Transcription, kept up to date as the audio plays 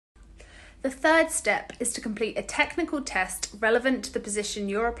The third step is to complete a technical test relevant to the position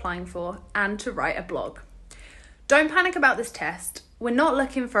you're applying for and to write a blog. Don't panic about this test. We're not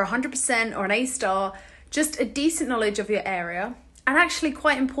looking for 100% or an A star, just a decent knowledge of your area, and actually,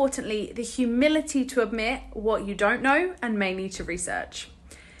 quite importantly, the humility to admit what you don't know and may need to research.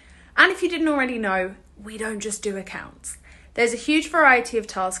 And if you didn't already know, we don't just do accounts. There's a huge variety of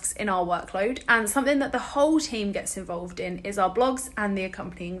tasks in our workload, and something that the whole team gets involved in is our blogs and the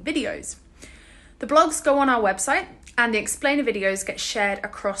accompanying videos. The blogs go on our website, and the explainer videos get shared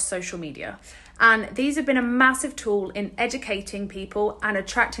across social media. And these have been a massive tool in educating people and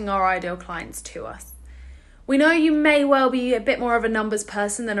attracting our ideal clients to us. We know you may well be a bit more of a numbers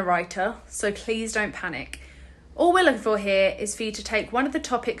person than a writer, so please don't panic. All we're looking for here is for you to take one of the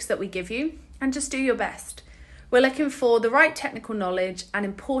topics that we give you and just do your best. We're looking for the right technical knowledge and,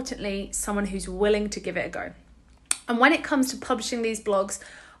 importantly, someone who's willing to give it a go. And when it comes to publishing these blogs,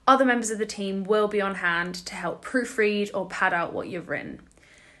 other members of the team will be on hand to help proofread or pad out what you've written.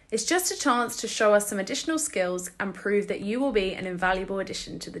 It's just a chance to show us some additional skills and prove that you will be an invaluable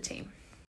addition to the team.